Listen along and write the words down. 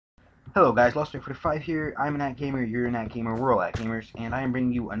Hello guys, Lost45 here. I'm an Gamer, you're an Gamer, we're all Gamers, and I am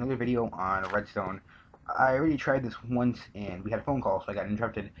bringing you another video on Redstone. I already tried this once and we had a phone call, so I got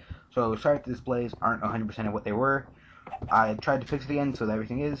interrupted. So sorry if the displays aren't 100% of what they were. I tried to fix it again so that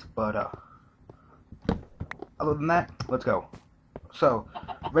everything is, but other than that, let's go. So,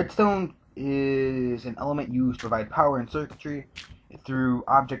 Redstone is an element used to provide power and circuitry through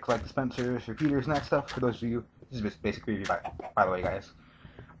objects like dispensers, repeaters, and that stuff. For those of you, this is just basic review by the way, guys.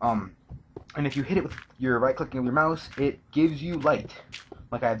 And if you hit it with your right-clicking of your mouse, it gives you light,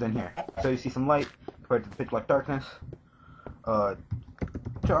 like I've done here. So you see some light compared to the pitch-black darkness.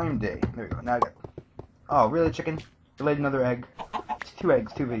 Time day. There we go. Now I got. Oh, really, chicken? You laid another egg. It's 2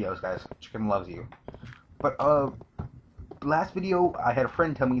 eggs, 2 videos, guys. Chicken loves you. But last video I had a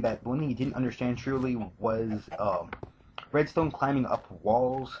friend tell me that one thing he didn't understand truly was redstone climbing up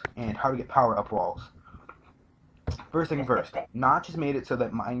walls and how to get power up walls. First thing first, Notch has made it so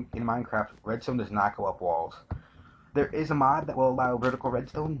that in Minecraft, redstone does not go up walls. There is a mod that will allow vertical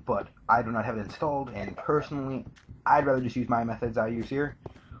redstone, but I do not have it installed, and personally, I'd rather just use my methods I use here.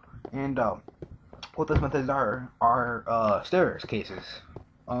 And what those methods are staircases.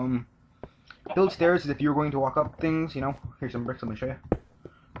 Build stairs as if you were going to walk up things, you know. Here's some bricks, let me show you.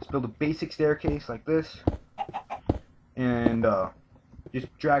 Just build a basic staircase like this, and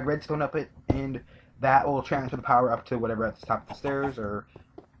just drag redstone up it, and that will transfer the power up to whatever at the top of the stairs or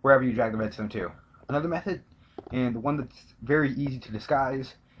wherever you drag the redstone to. Another method, and the one that's very easy to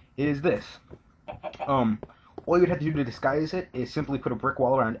disguise, is this. All you would have to do to disguise it is simply put a brick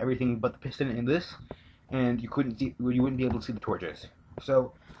wall around everything but the piston in this, and you wouldn't be able to see the torches.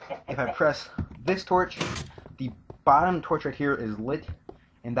 So if I press this torch, the bottom torch right here is lit,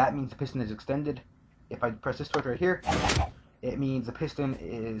 and that means the piston is extended. If I press this torch right here, it means the piston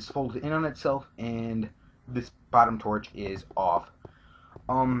is folded in on itself and this bottom torch is off.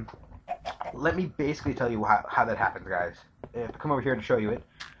 Let me basically tell you how that happens, guys. If I come over here to show you it,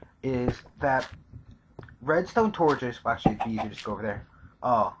 is that redstone torches, well, actually it'd be easier to just go over there,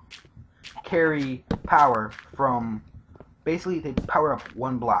 carry power from, basically they power up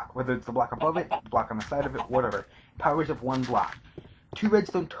one block, whether it's the block above it, the block on the side of it, whatever. It powers up one block. 2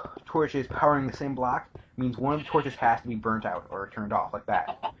 redstone torches powering the same block means one of the torches has to be burnt out or turned off, like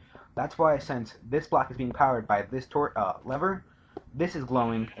that. That's why, since this block is being powered by this lever, this is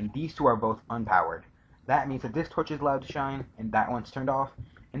glowing, and these 2 are both unpowered. That means that this torch is allowed to shine, and that one's turned off,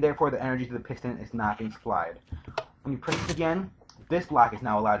 and therefore the energy to the piston is not being supplied. When you press it again, this block is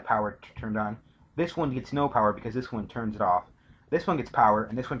now allowed power turned on. This one gets no power because this one turns it off. This one gets power,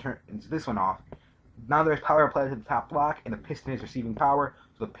 and this one turns this one off. Now there's power applied to the top block, and the piston is receiving power,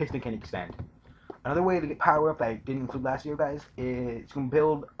 so the piston can extend. Another way to get power up that I didn't include last video, guys, is you can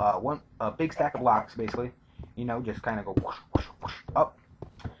build a big stack of blocks, basically. You know, just kind of go whoosh, whoosh, whoosh, up,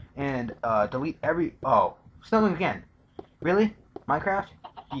 and delete every. Oh, snowing again. Really, Minecraft?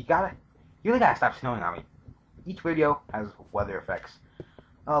 You really gotta stop snowing on me. Each video has weather effects.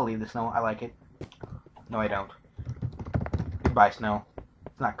 I'll leave the snow. I like it. No, I don't. Goodbye, snow.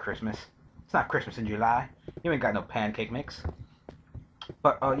 It's not Christmas. It's not Christmas in July. You ain't got no pancake mix.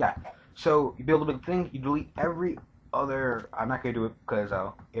 But, yeah. So, you build a big thing, you delete every other... I'm not going to do it because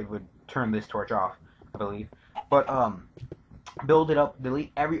it would turn this torch off, I believe. But, build it up,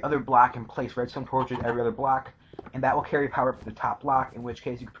 delete every other block, and place redstone torches every other block. And that will carry power up to the top block, in which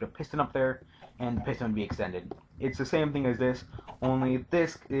case you can put a piston up there, and the piston would be extended. It's the same thing as this, only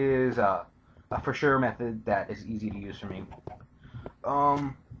this is a for sure method that is easy to use for me.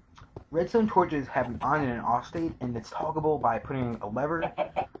 Redstone torches have an on and an off state, and it's toggleable by putting a lever,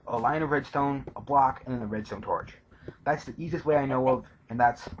 a line of redstone, a block, and then a redstone torch. That's the easiest way I know of, and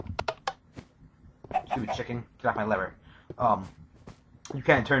that's... Stupid chicken, get off my lever. You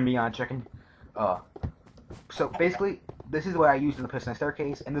can't turn me on, chicken. So basically, this is what I use in the piston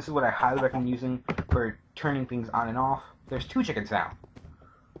staircase, and this is what I highly recommend using for turning things on and off. There's 2 chickens now.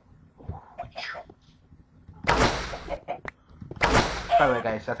 By the way,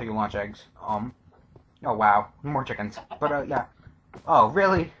 guys, that's how you launch eggs. Oh wow, more chickens. But yeah. Oh,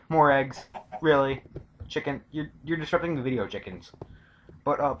 really? More eggs? Really? Chicken? You're disrupting the video, chickens.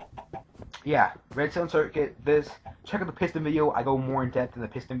 But yeah, redstone circuit. This. Check out the piston video. I go more in depth in the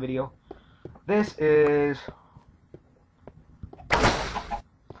piston video. This is.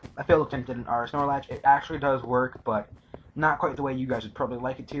 I failed attempted an RS Snorlatch. It actually does work, but not quite the way you guys would probably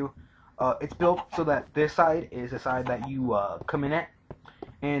like it to. It's built so that this side is the side that you come in at.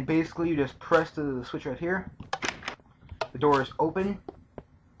 And basically, you just press the switch right here. The door is open.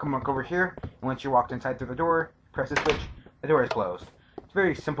 Come back over here. And once you're walked inside through the door, press the switch. The door is closed. It's a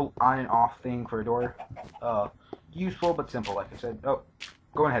very simple on and off thing for a door. Useful but simple, like I said. Oh,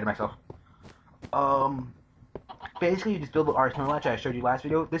 going ahead of myself. Basically, you just build the arsenal latch I showed you last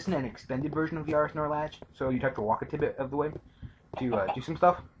video. This is an extended version of the arsenal latch, so you'd have to walk a tidbit of the way to do some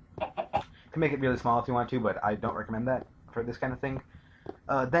stuff. You can make it really small if you want to, but I don't recommend that for this kind of thing.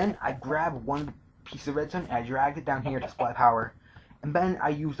 Then I grab one piece of redstone and I dragged it down here to supply power. And then I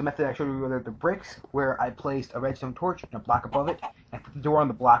used the method I showed you earlier, the bricks, where I placed a redstone torch and a block above it, and put the door on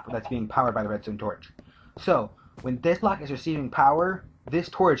the block that's being powered by the redstone torch. So, when this block is receiving power, this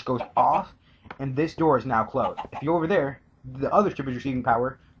torch goes off, and this door is now closed. If you're over there, the other strip is receiving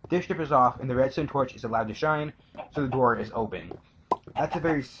power, this strip is off, and the redstone torch is allowed to shine, so the door is open. That's a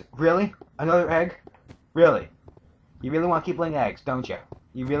very... Really? Another egg? Really? You really want to keep laying eggs, don't you?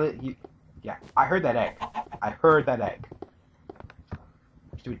 Yeah, I heard that egg. I heard that egg.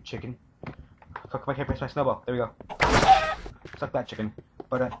 Stupid chicken. Fuck if I can't press my snowball. There we go. Suck that chicken.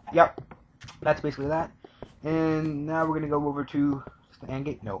 But, yep. That's basically that. And now we're gonna go over to the AND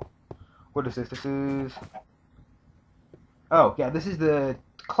gate. No. What is this? This is... Oh, yeah, this is the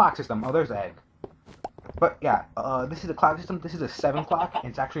clock system. Oh, there's the egg. But, yeah, this is the clock system. This is a 7 clock, and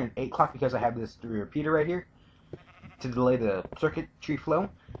it's actually an 8 clock because I have this repeater right here to delay the circuitry flow.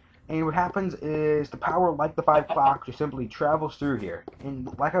 And what happens is the power, like the 5 clock, just simply travels through here.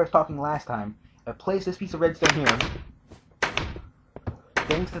 And like I was talking last time, I place this piece of redstone here.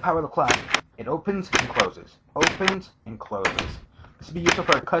 Thanks to the power of the clock, it opens and closes. Opens and closes. This would be useful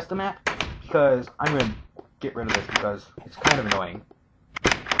for a custom map, because I'm going to get rid of this because it's kind of annoying.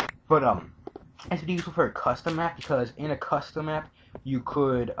 But, this would be useful for a custom map, because in a custom map, you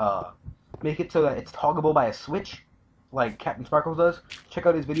could, make it so that it's toggleable by a switch, like Captain Sparkles does. Check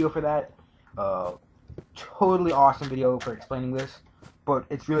out his video for that. Totally awesome video for explaining this, but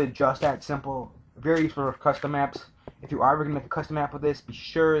it's really just that simple. Very useful for custom maps. If you are ever going to make a custom map with this, be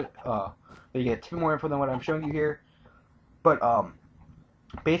sure that you get 2 more info than what I'm showing you here. But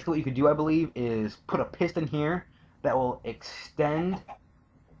basically what you could do, I believe, is put a piston here that will extend...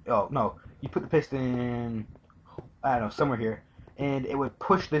 Oh, no. You put the piston, I don't know, somewhere here, and it would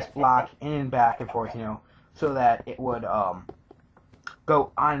push this block in and back and forth, you know, so that it would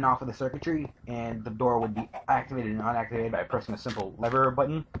go on and off of the circuitry, and the door would be activated and unactivated by pressing a simple lever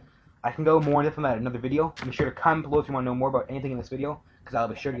button. I can go more in depth on that in another video. Be sure to comment below if you want to know more about anything in this video, because I'll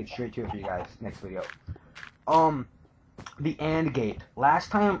be sure to get straight to it for you guys next video. The AND gate.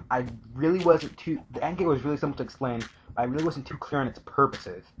 Last time, I really wasn't too... The AND gate was really simple to explain, but I really wasn't too clear on its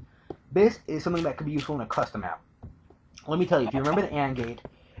purposes. This is something that could be useful in a custom map. Let me tell you, if you remember the AND gate,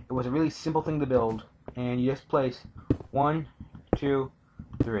 it was a really simple thing to build, and you just place 1, 2,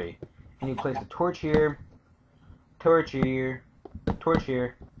 3, and you place the torch here, torch here, torch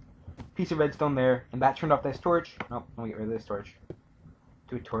here, piece of redstone there, and that turned off this torch. Oh, let me get rid of this torch.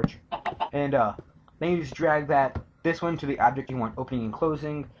 Do a torch. And then you just drag this one to the object you want opening and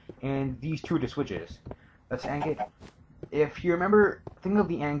closing, and these 2 are the switches. That's the AND gate. If you remember, think of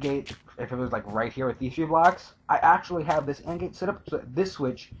the AND gate, if it was like right here with these 3 blocks, I actually have this AND gate set up so that this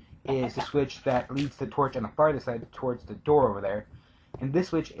switch is the switch that leads the torch on the farthest side towards the door over there, and this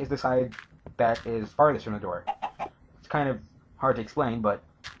switch is the side that is farthest from the door. It's kind of hard to explain, but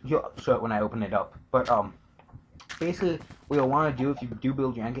you'll show it when I open it up. But basically, what you'll want to do if you do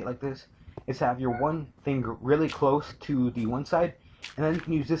build your AND gate like this is have your one thing really close to the one side, and then you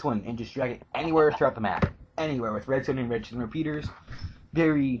can use this one and just drag it anywhere throughout the map. Anywhere with redstone and redstone repeaters.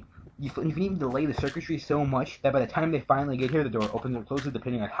 You can even delay the circuitry so much that by the time they finally get here, the door opens or closes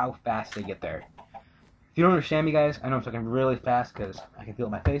depending on how fast they get there. If you don't understand me, guys, I know I'm talking really fast because I can feel it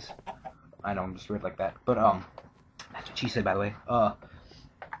in my face. I know I'm just weird like that, but that's what she said, by the way.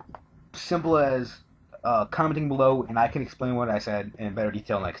 Simple as commenting below, and I can explain what I said in better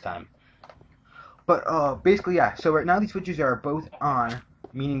detail next time. But basically, yeah. So right now these switches are both on,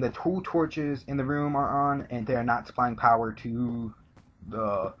 meaning the 2 torches in the room are on, and they are not supplying power to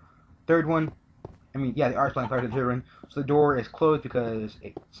the 3rd one. I mean, yeah, they are supplying power to the 3rd one. So the door is closed because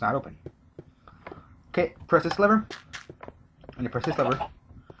it's not open. Okay, press this lever, and you press this lever,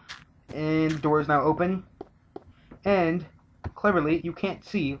 and the door is now open. And cleverly, you can't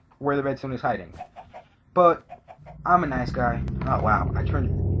see where the redstone is hiding. But I'm a nice guy. Oh wow, I turned.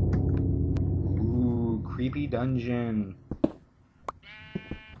 Ooh, creepy dungeon.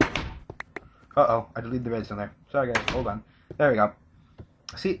 Uh-oh, I deleted the redstone there. Sorry guys, hold on. There we go.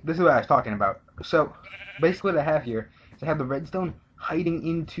 See, this is what I was talking about. So, basically what I have here is I have the redstone hiding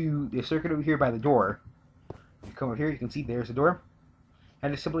into the circuit over here by the door. If you come over here, you can see there's the door. I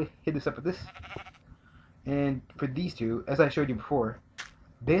just simply hit this up with this. And for these 2, as I showed you before,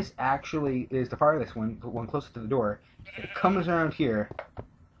 this actually is the farthest one, the one closest to the door. It comes around here,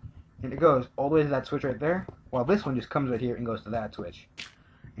 and it goes all the way to that switch right there, while this one just comes right here and goes to that switch.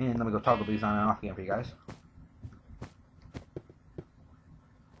 And let me go toggle these on and off again for you guys.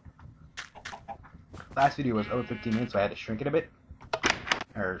 Last video was over 15 minutes, so I had to shrink it a bit.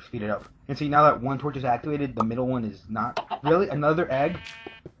 Or speed it up. And see, now that one torch is activated, the middle one is not. Really? Another egg?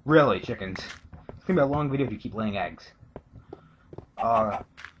 Really, chickens? It's gonna be a long video if you keep laying eggs.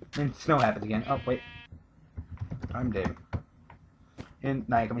 And snow happens again. Oh, wait. I'm dead. And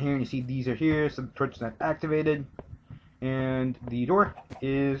now I come here and you see these are here, so the torch is not activated. And the door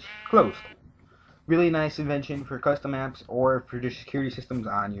is closed. Really nice invention for custom apps or for just security systems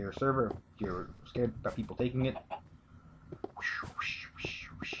on your server if you're scared about people taking it.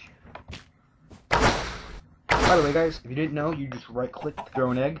 By the way, guys, if you didn't know, you just right click to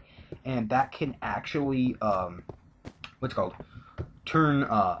throw an egg, and that can actually what's it called? Turn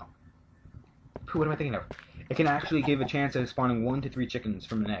what am I thinking of? It can actually give a chance of spawning 1 to 3 chickens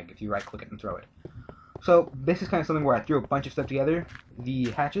from an egg if you right click it and throw it. So this is kind of something where I threw a bunch of stuff together, the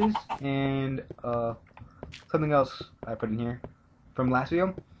hatches and something else I put in here from last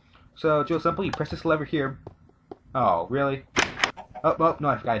video. So it's real simple. You press this lever here. Oh, really? Oh, no,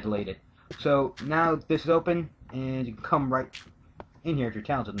 I forgot I delayed it. So now this is open, and you can come right in here if you're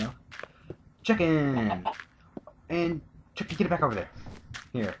talented enough. Chicken! And chicken, get it back over there.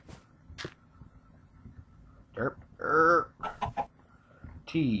 Here. Derp.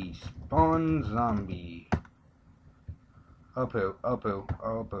 T. Spawn zombie. Oh poo. I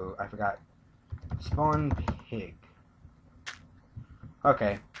forgot. Spawn pig.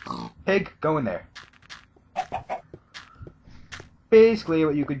 Okay. Pig, go in there. Basically,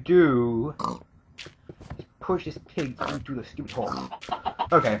 what you could do is push this pig into the stupid hole.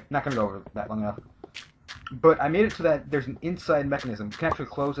 Okay, not gonna go over that long enough. But I made it so that there's an inside mechanism. You can actually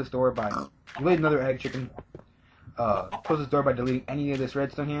close this door by delete another egg chicken. Close this door by deleting any of this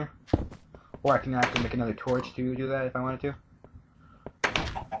redstone here. Or I can actually make another torch to do that if I wanted to.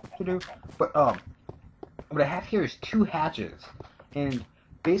 But what I have here is 2 hatches. And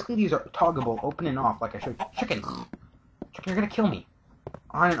basically these are toggleable, open and off, like I showed you. Chicken! Chicken, you're gonna kill me.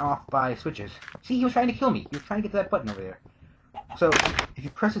 On and off by switches. See, he was trying to kill me. He was trying to get to that button over there. So, if you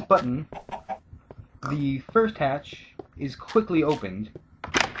press this button, the first hatch is quickly opened.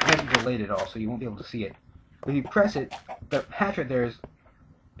 I haven't delayed it all, so you won't be able to see it. But if you press it, the hatch right there is...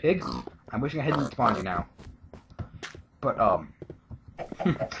 Pig? I'm wishing I hadn't spawned you now. But,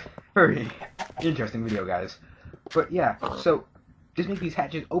 very interesting video, guys. But, yeah, so... Just make these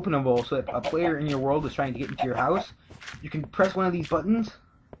hatches openable so that a player in your world is trying to get into your house. You can press one of these buttons.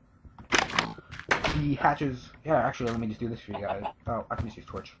 The hatches... Yeah, actually, let me just do this for you guys. Oh, I can just use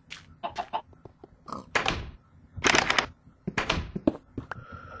torch.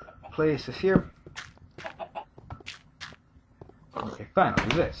 Place this here. Okay, fine, I'll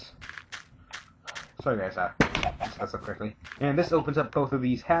do this. Sorry guys, that's up quickly. And this opens up both of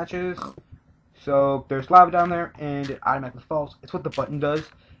these hatches. So there's lava down there, and it automatically falls. It's what the button does,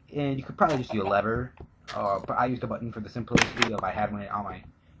 and you could probably just use a lever. But I used a button for the simplicity of I had one on my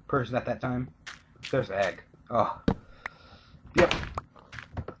person at that time. There's the egg. Oh, yep.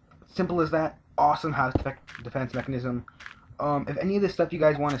 Simple as that. Awesome house defense mechanism. If any of this stuff you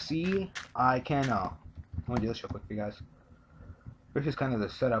guys want to see, I can. Let me do this real quick for you guys. This is kind of the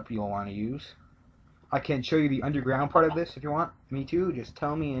setup you'll want to use. I can show you the underground part of this if you want me to. Just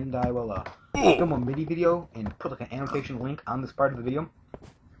tell me and I will film a mini video and put like an annotation link on this part of the video.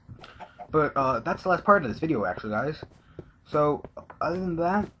 But that's the last part of this video actually, guys. So other than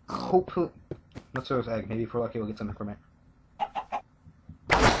that, hopefully, let's throw this egg. Maybe if we're lucky we'll get something from it.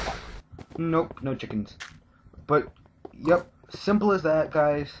 Nope, no chickens. But yep, simple as that,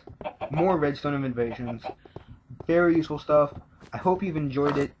 guys. More redstone invasions. Very useful stuff. I hope you've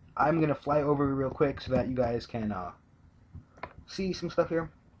enjoyed it. I'm going to fly over real quick so that you guys can see some stuff here.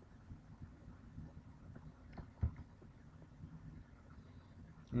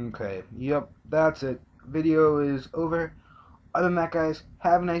 Okay, yep, that's it. Video is over. Other than that, guys,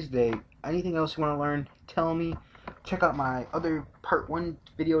 have a nice day. Anything else you want to learn, tell me. Check out my other part 1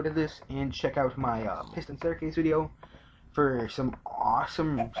 video to this, and check out my piston staircase video for some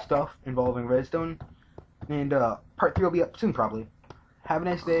awesome stuff involving redstone. And part 3 will be up soon, probably. Have a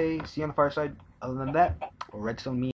nice day. See you on the far side. Other than that, redstone me.